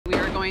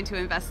trying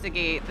to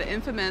investigate the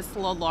infamous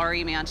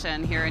LaLaurie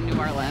Mansion here in New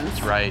Orleans.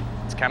 That's right.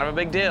 It's kind of a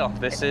big deal.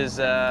 This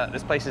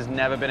place has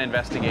never been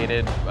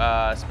investigated,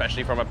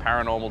 especially from a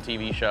paranormal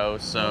TV show,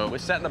 so we're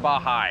setting the bar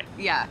high.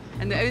 Yeah,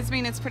 and I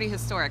mean, it's pretty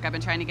historic. I've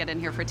been trying to get in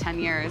here for 10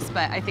 years,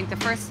 but I think the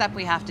first step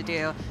we have to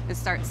do is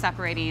start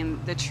separating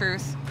the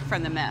truth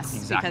from the myths.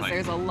 Exactly. Because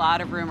there's a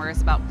lot of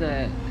rumors about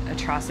the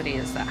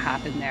atrocities that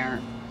happened there.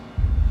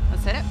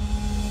 Let's hit it.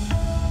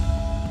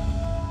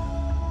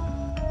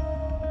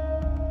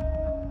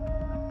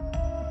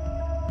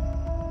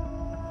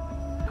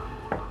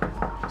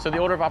 So the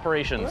order of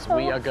operations,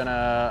 we are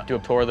gonna do a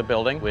tour of the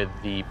building with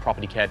the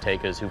property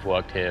caretakers who've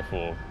worked here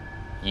for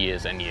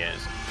years and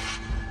years.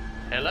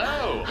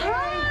 Hello.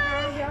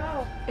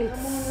 Hi.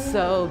 It's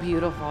so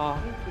beautiful.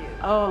 Thank you.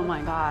 Oh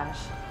my gosh.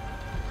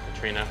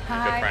 Katrina,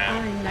 hi. good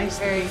friend. Hi, nice.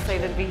 Very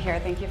excited to be here.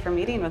 Thank you for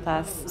meeting with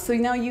us. So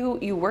now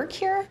you work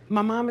here?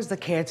 My mom is the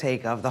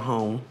caretaker of the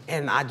home,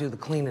 and I do the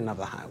cleaning of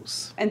the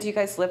house. And do you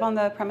guys live on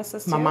the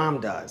premises too? My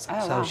mom does. Oh,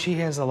 so wow. she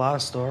has a lot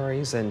of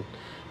stories, and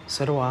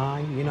so do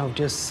I. You know,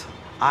 just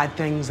odd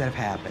things that have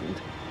happened.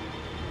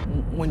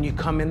 When you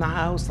come in the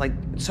house, like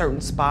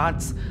certain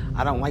spots,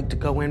 I don't like to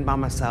go in by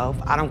myself.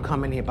 I don't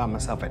come in here by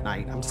myself at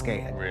night. I'm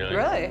scared. Really?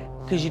 Really?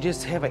 Because you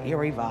just have an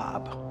eerie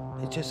vibe.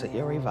 It's just an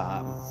eerie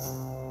vibe.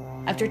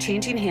 After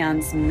changing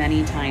hands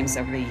many times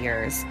over the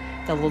years,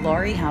 the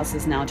LaLaurie house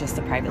is now just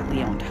a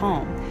privately owned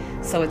home,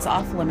 so it's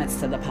off limits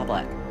to the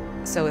public.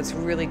 So it's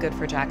really good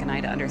for Jack and I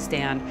to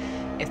understand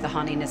if the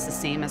haunting is the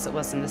same as it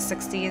was in the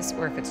 60s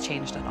or if it's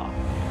changed at all.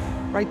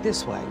 Right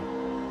this way.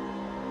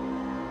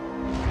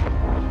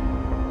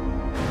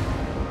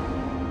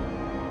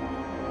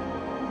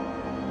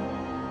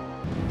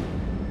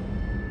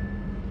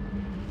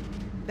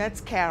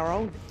 That's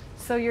Carol.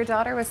 So your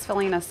daughter was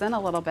filling us in a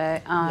little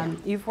bit.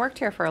 You've worked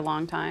here for a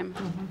long time.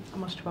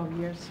 Almost 12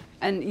 years.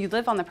 And you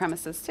live on the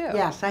premises too?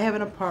 Yes, I have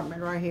an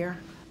apartment right here.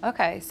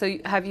 Okay, so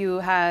have you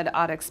had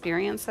odd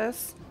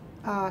experiences?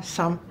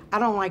 Some. I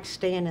don't like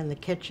staying in the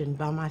kitchen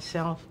by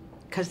myself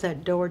because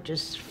that door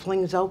just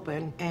flings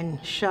open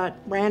and shut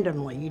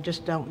randomly. You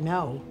just don't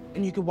know.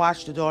 And you could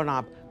watch the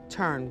doorknob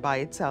turn by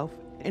itself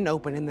and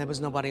open, and there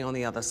was nobody on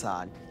the other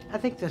side. I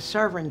think the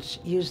servants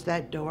use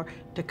that door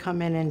to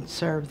come in and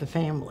serve the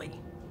family.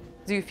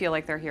 Do you feel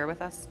like they're here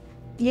with us?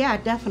 Yeah,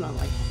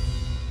 definitely.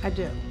 I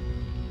do.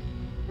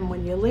 And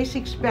when you least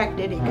expect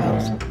it, it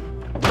goes.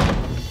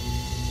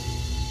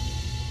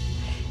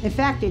 In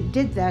fact, it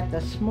did that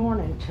this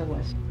morning to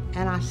us.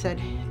 And I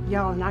said,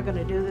 y'all are not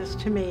gonna do this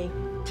to me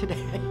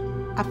today.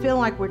 I feel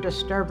like we're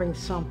disturbing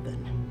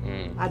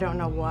something. I don't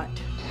know what.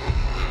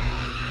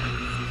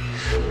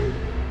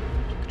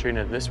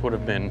 Katrina, this would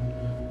have been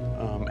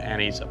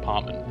Annie's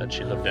apartment that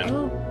she lived in.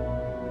 Oh.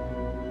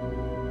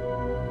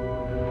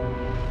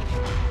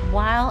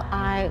 While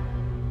I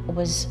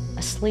was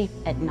asleep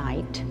at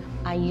night,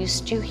 I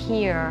used to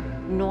hear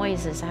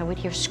noises. I would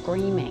hear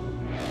screaming.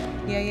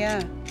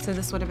 Yeah. So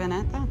this would have been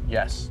it then?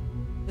 Yes.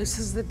 This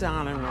is the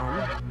dining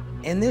room.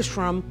 In this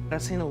room, I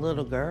seen a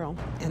little girl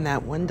in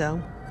that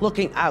window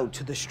looking out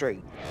to the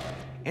street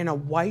in a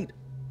white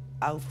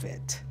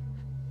outfit.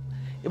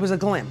 It was a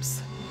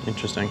glimpse.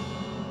 Interesting.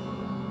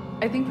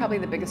 I think probably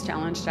the biggest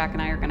challenge Jack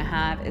and I are gonna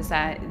have is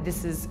that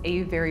this is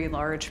a very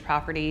large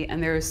property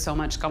and there is so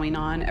much going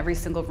on. Every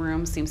single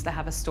room seems to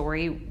have a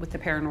story with the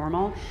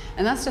paranormal,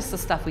 and that's just the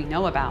stuff we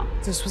know about.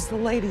 This was the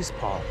ladies'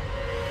 part.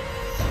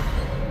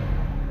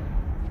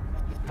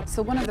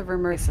 So one of the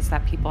rumors is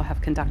that people have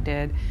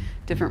conducted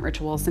different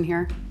rituals in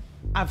here.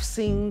 I've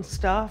seen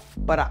stuff,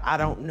 but I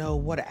don't know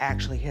what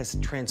actually has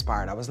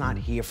transpired. I was not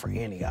here for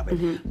any of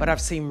it, but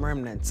I've seen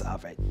remnants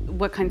of it.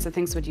 What kinds of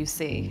things would you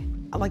see?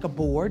 Like a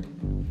board.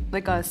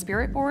 Like a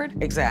spirit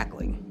board?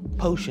 Exactly.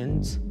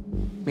 Potions,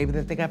 maybe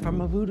that they got from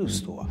a voodoo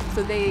store.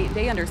 So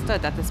they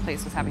understood that this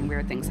place was having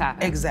weird things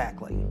happen.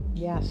 Exactly.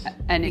 Yes.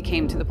 And it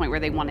came to the point where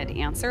they wanted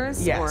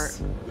answers?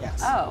 Yes. Or...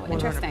 Yes. Oh, 100%.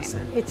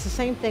 interesting. It's the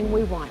same thing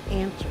we want,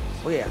 answers.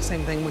 Well, yeah,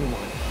 same thing we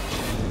want.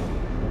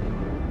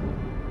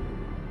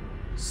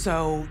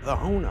 So the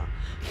owner,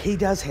 he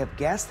does have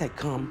guests that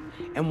come,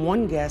 and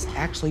one guest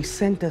actually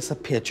sent us a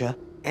picture,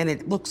 and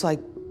it looks like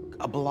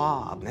a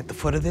blob at the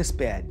foot of this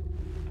bed.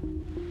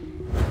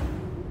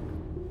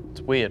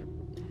 It's weird.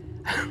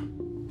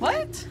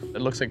 What?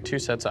 It looks like two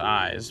sets of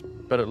eyes,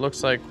 but it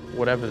looks like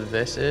whatever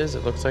this is,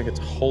 it looks like it's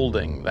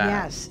holding that.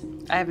 Yes.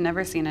 I have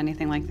never seen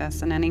anything like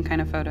this in any kind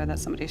of photo that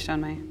somebody's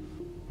shown me.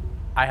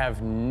 I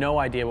have no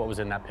idea what was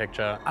in that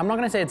picture. I'm not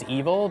gonna say it's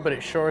evil, but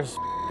it sure as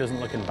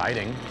doesn't look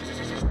inviting.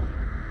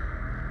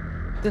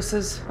 This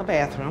is a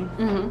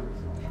bathroom.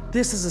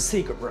 This is a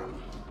secret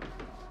room.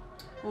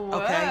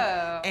 Whoa.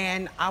 Okay?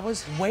 And I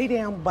was way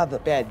down by the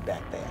bed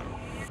back there,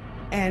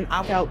 and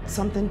I felt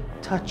something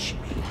touch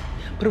me,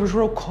 but it was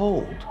real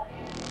cold.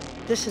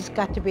 This has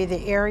got to be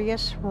the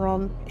airiest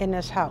room in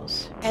this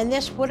house. And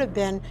this would have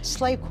been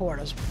slave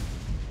quarters.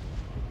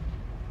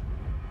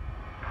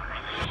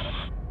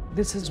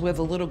 This is where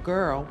the little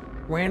girl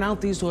ran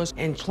out these doors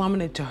and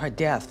plummeted to her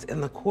death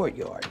in the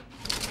courtyard.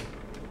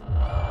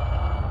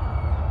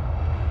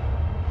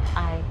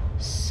 I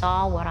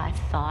saw what I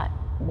thought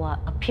what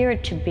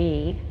appeared to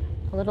be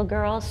a little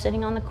girl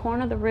sitting on the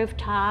corner of the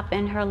rooftop,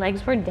 and her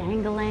legs were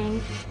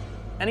dangling.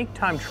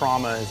 Anytime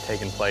trauma has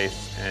taken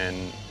place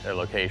in a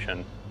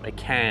location, it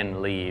can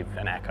leave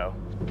an echo.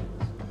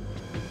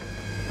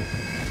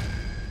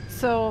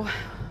 So,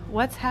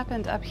 what's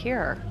happened up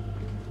here?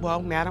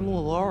 Well, Madame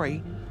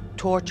LaLaurie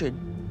tortured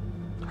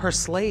her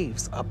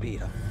slaves up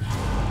here.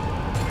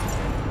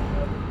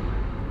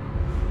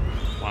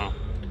 Wow.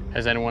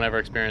 Has anyone ever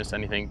experienced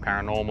anything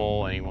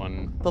paranormal?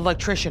 Anyone? The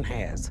electrician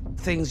has.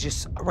 Things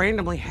just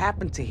randomly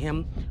happen to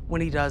him when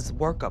he does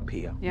work up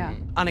here. Yeah.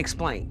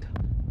 Unexplained.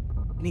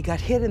 And he got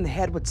hit in the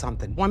head with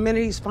something. One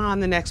minute he's fine,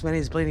 the next minute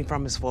he's bleeding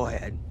from his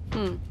forehead.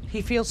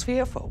 He feels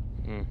fearful.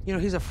 You know,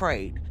 he's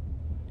afraid.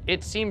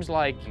 It seems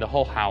like the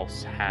whole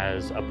house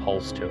has a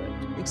pulse to it.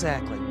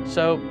 Exactly.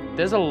 So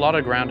there's a lot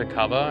of ground to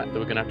cover that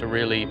we're gonna have to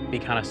really be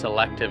kind of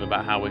selective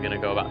about how we're gonna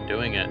go about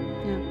doing it.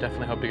 Yeah.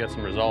 Definitely hope to get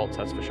some results,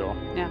 that's for sure.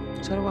 Yeah.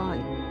 So do I.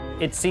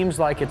 It seems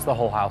like it's the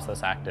whole house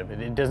that's active.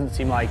 It doesn't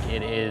seem like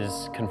it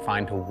is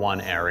confined to one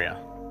area.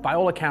 By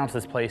all accounts,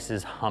 this place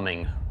is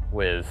humming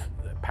with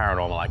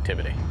paranormal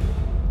activity.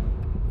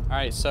 All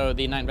right, so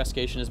the night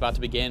investigation is about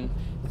to begin.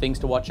 Things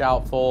to watch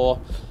out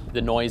for: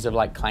 the noise of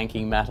like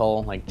clanking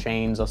metal, like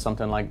chains or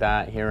something like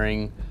that,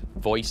 hearing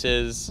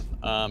voices,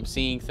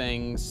 seeing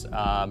things.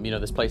 You know,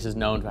 this place is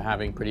known for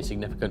having pretty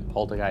significant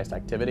poltergeist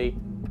activity.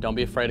 Don't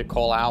be afraid to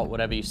call out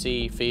whatever you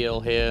see,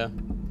 feel, hear.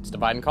 It's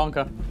divide and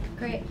conquer.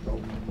 Great.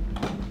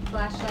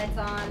 Flashlights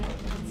on.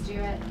 Let's do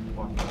it.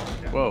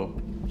 Whoa,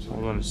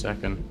 hold on a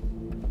second.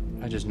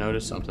 I just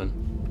noticed something.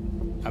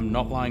 I'm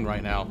not lying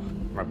right now.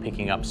 We're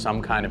picking up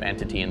some kind of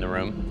entity in the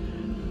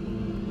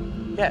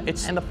room. Yeah,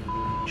 it's in the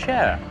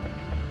chair.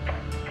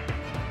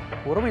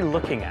 What are we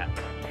looking at?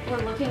 We're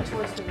looking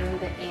towards the room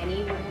that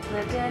Annie would have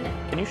lived in.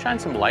 Can you shine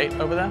some light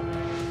over there?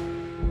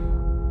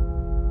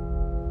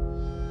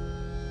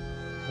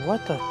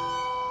 What the?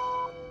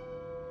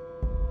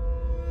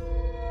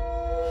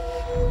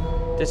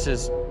 This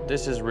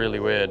is really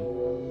weird.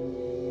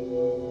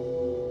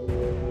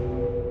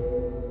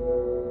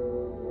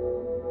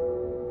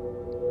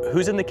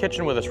 Who's in the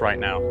kitchen with us right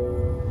now?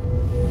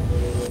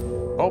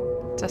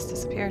 Oh, Just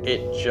disappeared.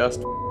 it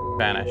just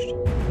vanished.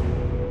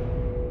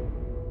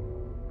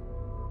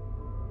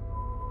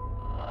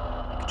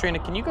 Katrina,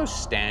 can you go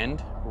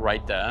stand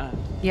right there?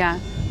 Yeah.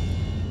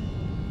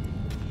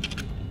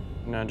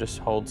 No, just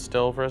hold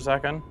still for a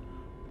second.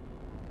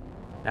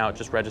 Now it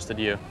just registered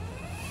you.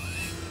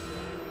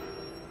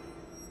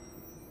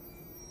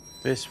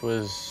 This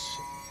was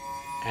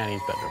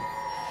Annie's bedroom.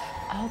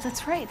 Oh,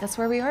 that's right. That's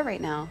where we are right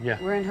now. Yeah.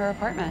 We're in her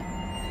apartment.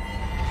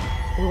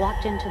 We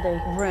walked into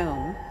the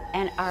room,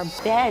 and our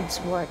beds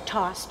were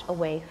tossed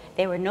away.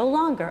 They were no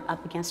longer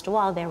up against a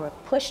wall. They were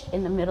pushed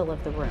in the middle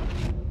of the room.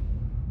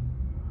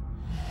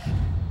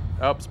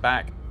 Oh, it's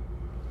back.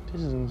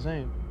 This is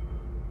insane.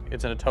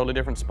 It's in a totally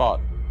different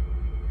spot.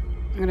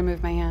 I'm gonna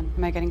move my hand.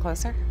 Am I getting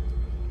closer?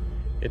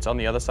 It's on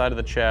the other side of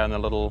the chair in the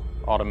little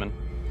ottoman.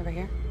 Over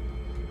here?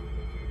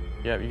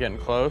 Yeah, you're getting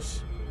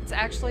close. It's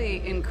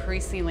actually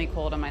increasingly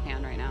cold on my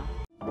hand right now.